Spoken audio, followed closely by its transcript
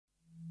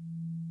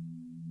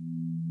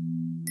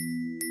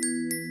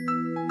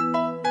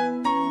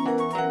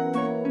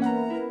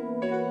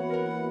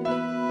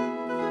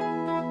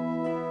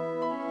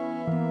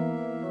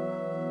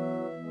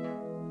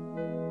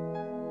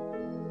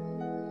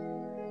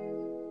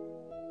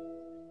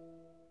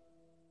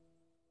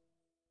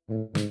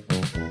Freeze.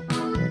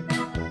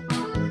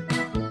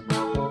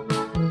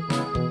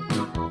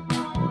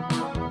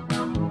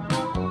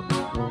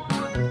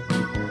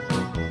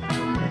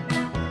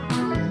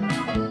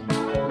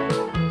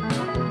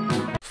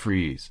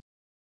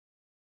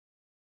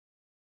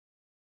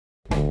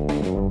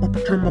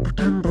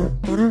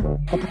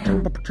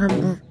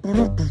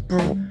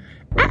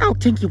 Uh-oh,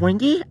 Tinky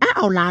Winky.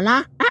 Uh-oh,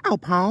 Lala. Uh-oh,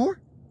 Paul.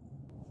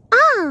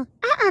 Oh,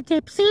 uh-oh,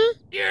 Dipsy.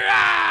 You're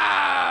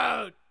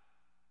out!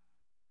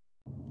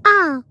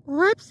 Oh,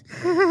 whoops.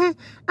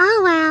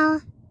 Oh,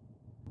 well.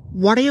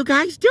 What are you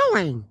guys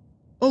doing?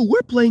 Oh,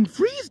 we're playing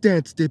freeze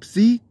dance,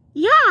 Dipsy.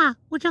 Yeah,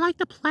 would you like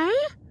to play?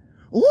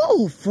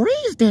 Ooh,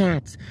 freeze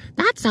dance.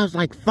 That sounds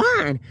like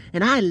fun,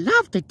 and I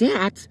love to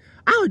dance.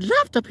 I would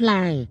love to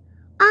play.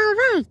 All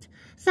right,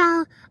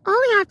 so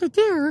all you have to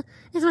do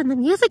is when the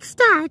music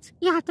starts,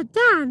 you have to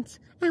dance,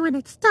 and when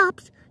it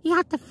stops, you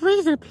have to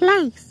freeze in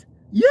place.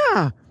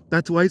 Yeah,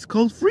 that's why it's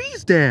called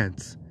freeze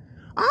dance.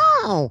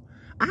 Oh,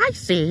 I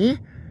see.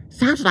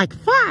 Sounds like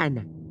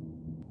fun.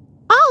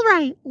 All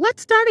right,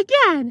 let's start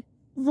again.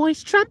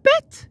 Voice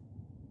trumpet.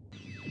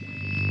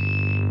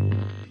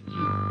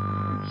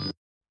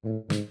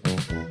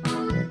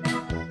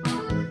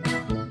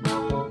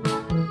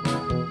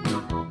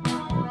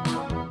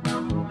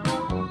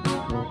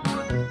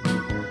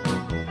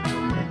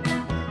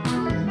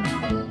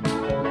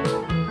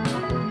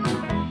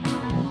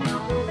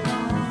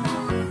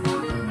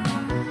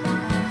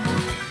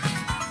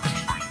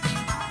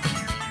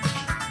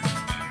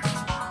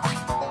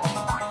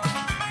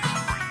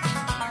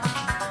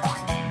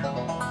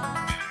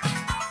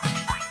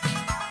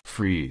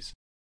 Freeze.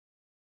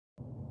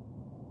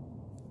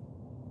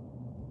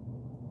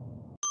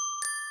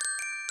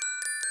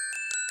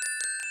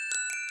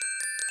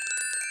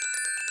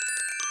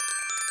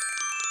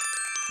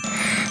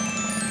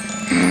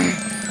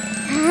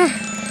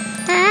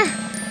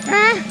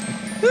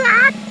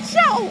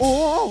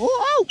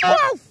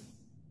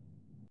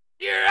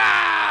 You're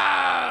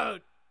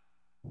out!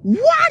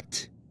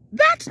 What?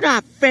 That's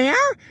not fair.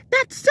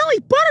 That silly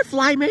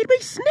butterfly made me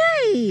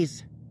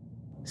sneeze.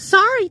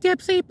 Sorry,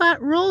 Dipsy,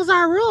 but rules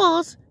are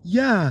rules.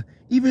 Yeah,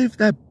 even if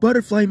that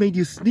butterfly made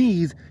you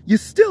sneeze, you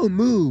still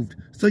moved,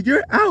 so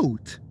you're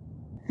out.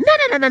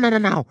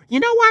 No. You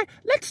know what?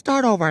 Let's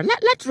start over.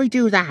 Let's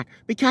redo that,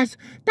 because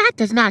that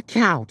does not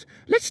count.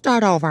 Let's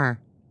start over.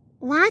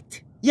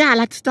 What? Yeah,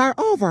 let's start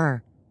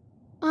over.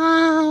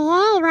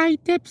 Oh, all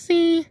right,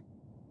 Dipsy.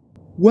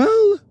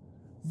 Well,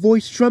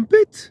 voice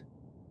trumpet.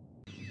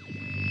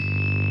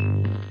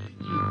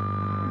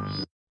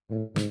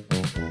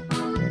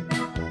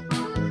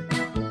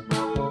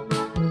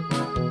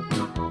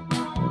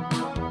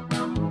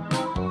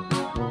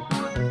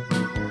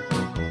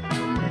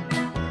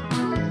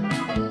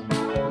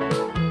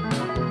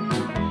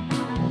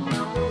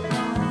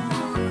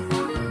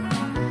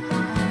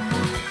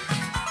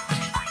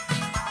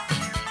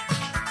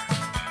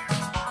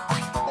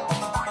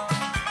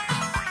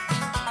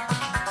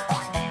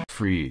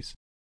 Freeze.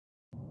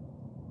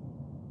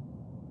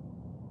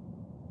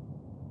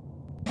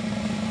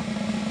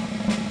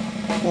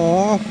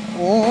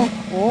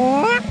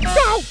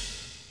 Go!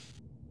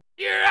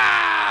 You're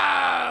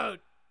out!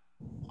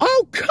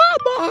 Oh,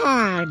 come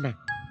on!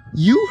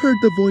 You heard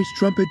the voice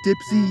trumpet,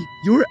 Dipsy.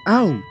 You're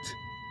out.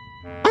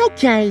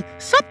 Okay,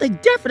 something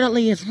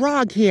definitely is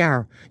wrong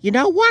here. You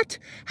know what?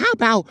 How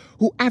about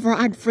whoever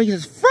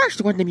unfreezes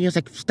first when the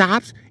music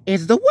stops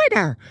is the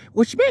winner,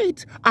 which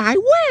means I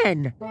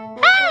win.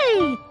 Hey,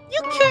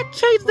 you can't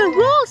change the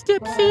rules,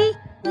 Dipsy.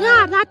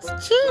 Yeah, that's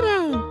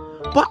cheating.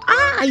 But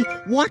I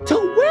want to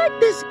win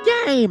this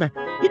game.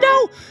 You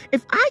know,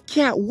 if I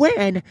can't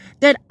win,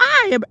 then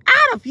I am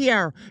out of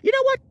here. You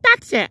know what?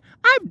 That's it.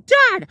 I'm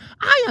done.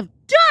 I am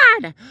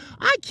done.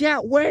 I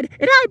can't win,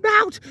 and I'm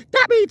out.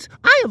 That means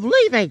I am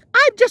leaving.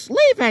 I'm just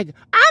leaving.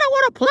 I don't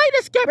want to play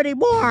this game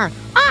anymore.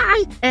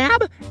 I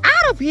am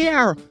out of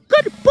here.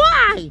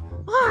 Goodbye.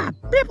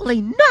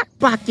 Bibbly nut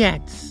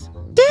buckets.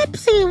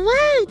 Dipsy,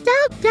 wait,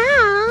 don't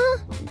go.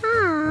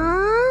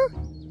 Oh.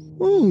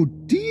 Oh,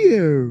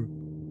 dear.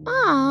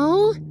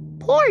 Oh,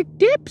 poor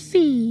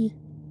Dipsy.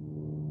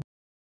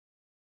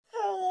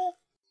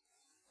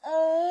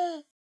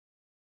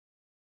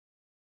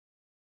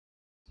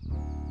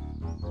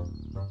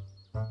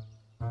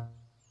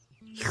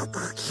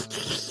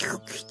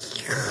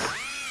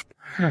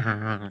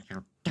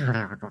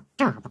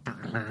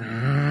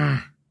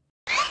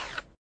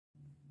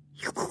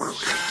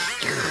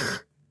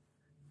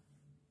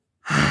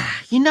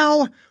 You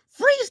know,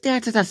 freeze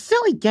dance is a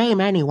silly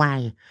game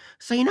anyway.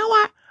 So you know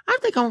what? I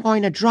think I'm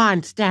going to draw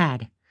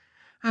instead.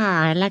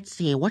 Alright, let's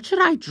see. What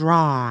should I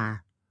draw?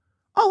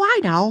 Oh, I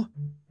know.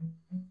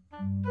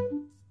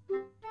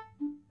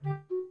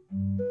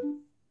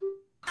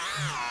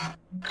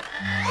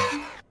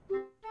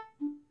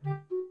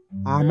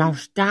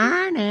 Almost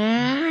done,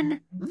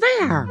 and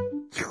there.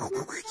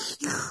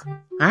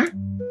 Huh?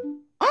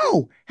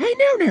 Oh, hey,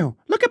 Nunu,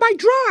 look at my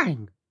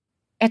drawing.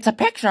 It's a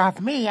picture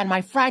of me and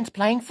my friends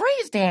playing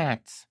freeze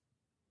dance.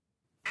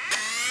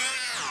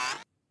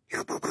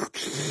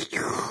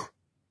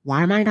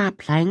 Why am I not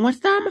playing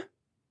with them?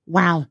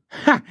 Well,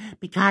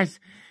 because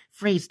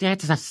freeze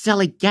dance is a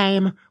silly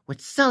game with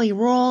silly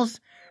rules,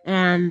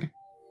 and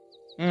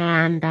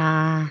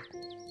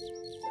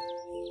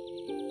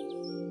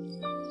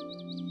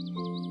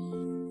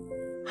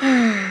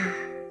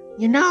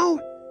you know,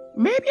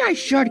 maybe I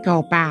should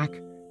go back,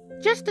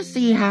 just to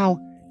see how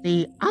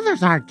the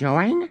others are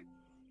doing.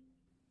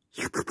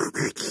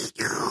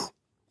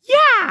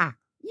 Yeah,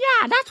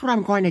 that's what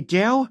I'm going to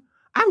do.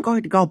 I'm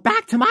going to go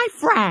back to my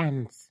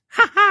friends.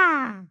 Ha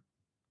ha!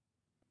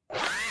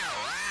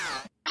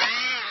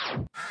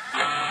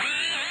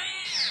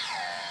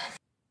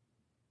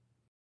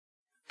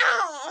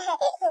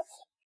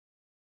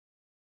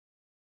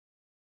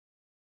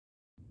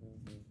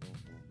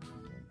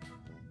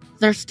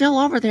 They're still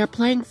over there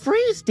playing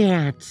freeze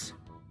dance.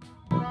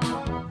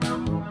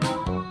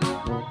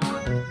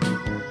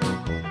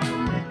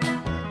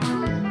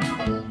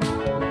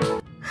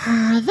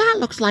 That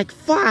looks like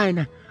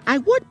fun. I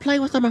would play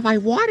with them if I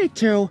wanted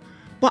to,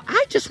 but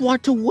I just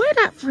want to win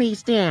at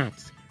freeze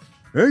dance.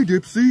 Hey,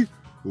 Dipsy.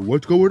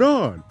 What's going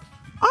on?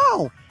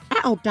 Oh,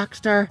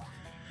 Duckster.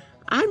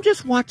 I'm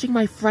just watching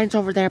my friends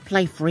over there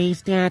play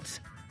freeze dance.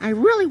 I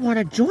really want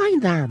to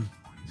join them.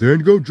 Then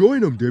go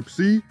join them,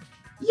 Dipsy.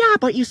 Yeah,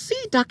 but you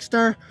see,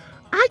 Duckster,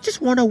 I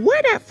just want to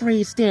win at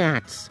freeze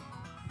dance.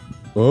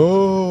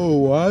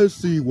 Oh, I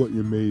see what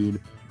you mean.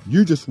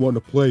 You just want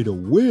to play to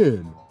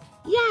win.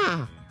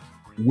 Yeah.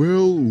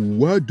 Well,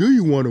 why do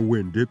you want to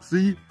win,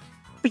 Dipsy?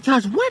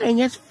 Because winning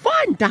is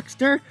fun,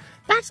 Duckster.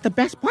 That's the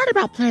best part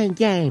about playing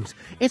games.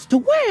 It's to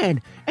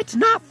win. It's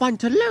not fun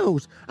to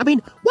lose. I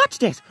mean, watch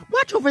this.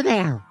 Watch over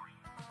there.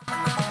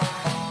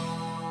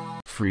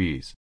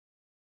 Freeze.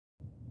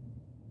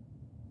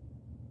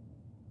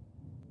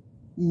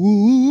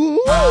 Ooh.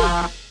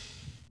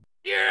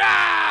 You're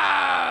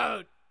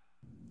out!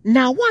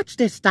 Now watch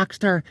this,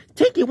 Duckster.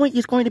 Tinky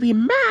Winky's going to be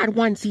mad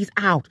once he's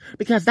out,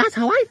 because that's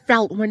how I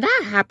felt when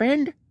that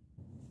happened.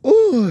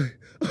 Oh,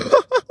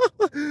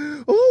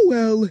 oh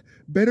well,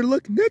 better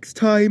luck next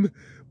time.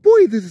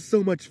 Boy, this is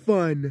so much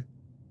fun.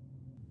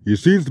 He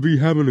seems to be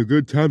having a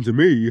good time to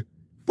me.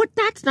 But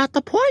that's not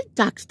the point,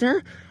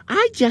 Duckster.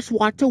 I just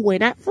want to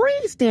win at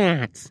freeze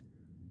dance.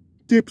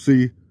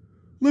 Dipsy,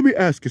 let me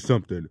ask you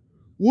something.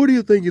 What do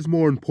you think is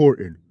more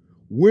important,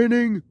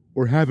 winning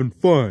or having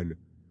fun?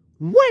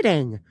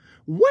 Winning.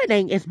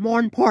 Winning is more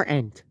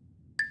important.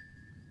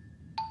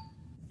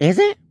 Is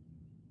it?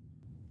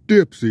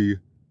 Dipsy,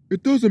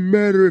 it doesn't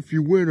matter if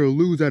you win or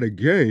lose at a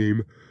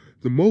game.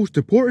 The most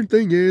important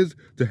thing is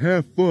to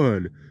have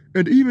fun.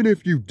 And even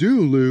if you do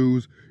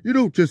lose, you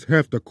don't just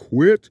have to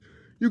quit.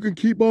 You can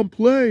keep on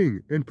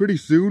playing, and pretty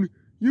soon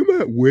you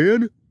might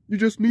win. You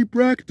just need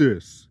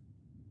practice.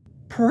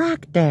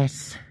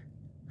 Practice.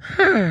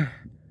 Huh.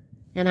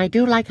 And I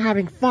do like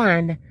having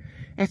fun,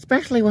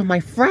 especially with my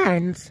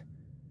friends.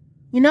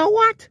 You know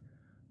what?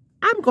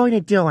 I'm going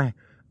to do it.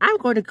 I'm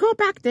going to go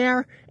back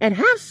there and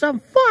have some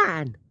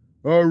fun.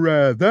 All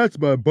right, that's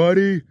my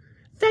buddy.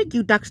 Thank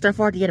you, Duckster,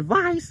 for the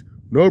advice.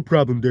 No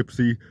problem,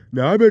 Dipsy.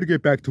 Now I better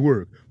get back to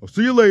work. I'll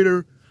see you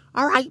later.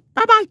 All right,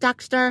 bye-bye,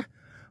 Duckster.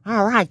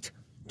 All right,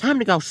 time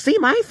to go see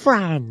my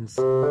friends.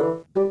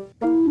 All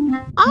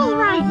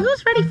right,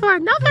 who's ready for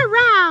another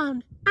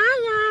round?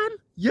 I am.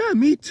 Yeah,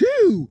 me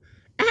too.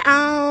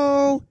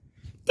 Uh-oh.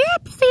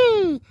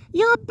 Dipsy,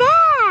 you're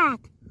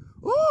back.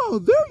 Oh,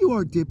 there you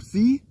are,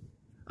 Dipsy.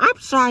 I'm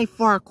sorry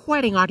for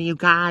quitting on you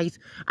guys.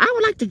 I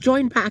would like to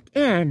join back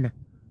in.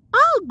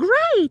 Oh,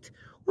 great.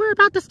 We're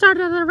about to start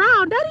another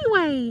round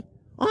anyway.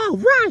 All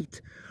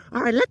right.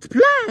 All right, let's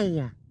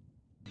play.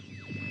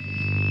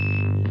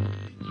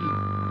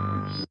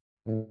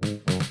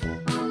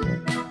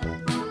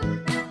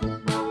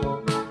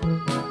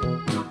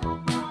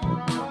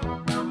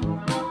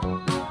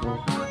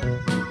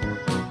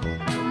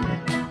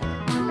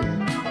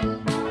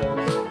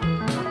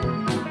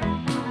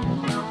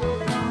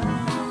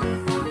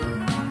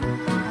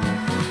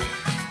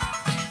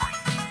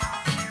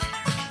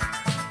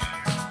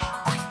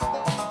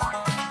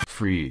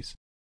 Freeze.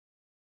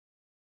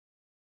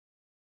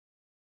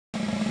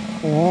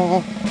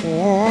 You're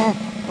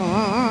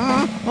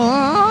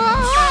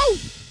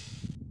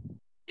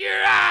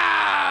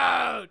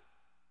out!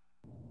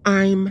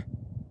 I'm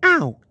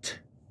out.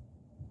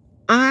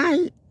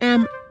 I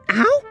am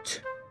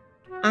out?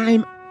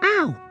 I'm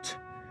out.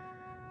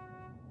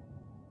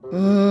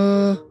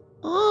 Oh.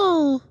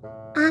 Oh,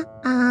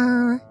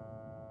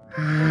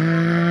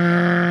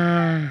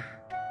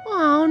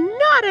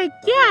 not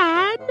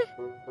again.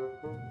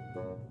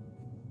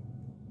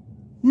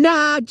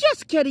 Nah,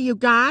 just kidding, you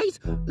guys.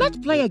 Let's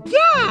play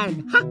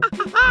again. Ha ha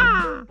ha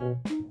ha.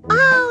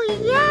 Oh,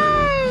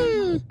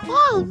 yay.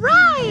 All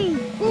right.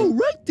 All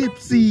right,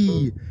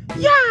 Dipsy.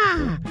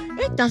 Yeah,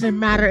 it doesn't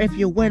matter if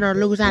you win or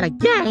lose at a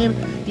game.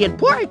 The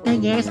important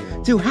thing is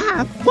to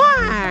have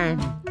fun.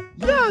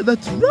 Yeah,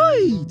 that's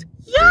right.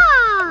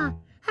 Yeah,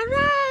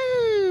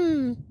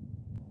 hooray!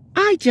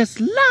 I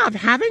just love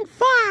having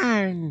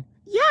fun.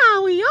 Yeah,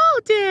 we all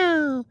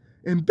do.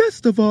 And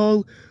best of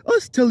all,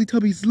 us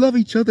Teletubbies love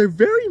each other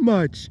very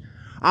much.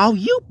 Oh,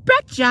 you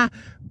betcha!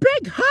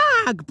 Big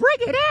hug! Bring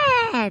it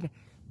in!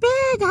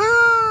 Big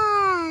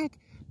hug!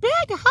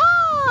 Big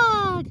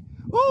hug!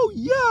 Oh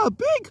yeah,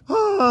 big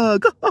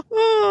hug!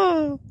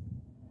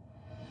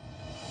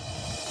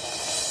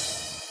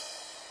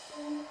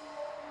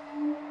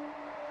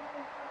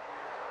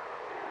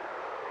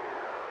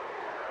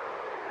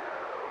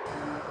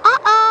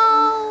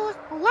 Uh-oh!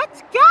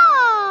 Let's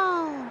go!